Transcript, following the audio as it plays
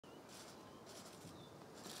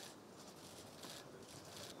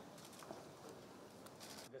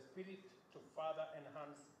spirit to further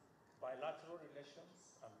enhance bilateral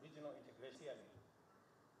relations and regional integration,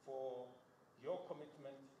 for your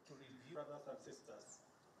commitment to review brothers and sisters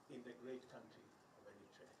in the great country of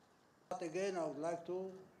Eritrea. But again, I would like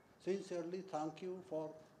to sincerely thank you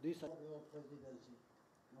for this for your presidency,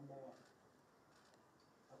 number one.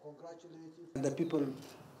 I congratulate you and the people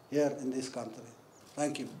here in this country.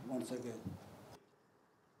 Thank you once again.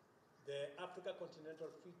 The Africa Continental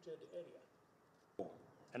Free Trade Area.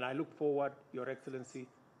 And I look forward, Your Excellency,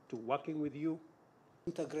 to working with you.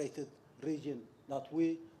 Integrated region that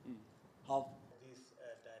we have. This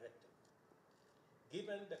directive.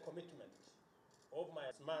 Given the commitment of my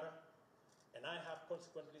Asmara, and I have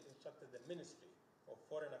consequently instructed the Ministry of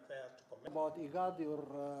Foreign Affairs to comment About IGAD,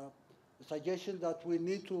 your suggestion that we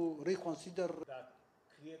need to reconsider that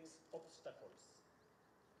creates obstacles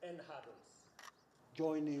and hurdles.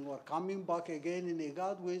 Joining or coming back again in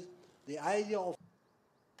IGAD with the idea of.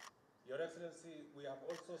 Your Excellency, we have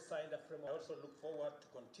also signed a framework. I also look forward to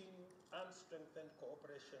continue and strengthen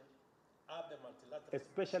cooperation at the multilateral,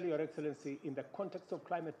 especially, Your Excellency, in the context of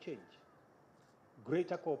climate change,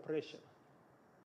 greater cooperation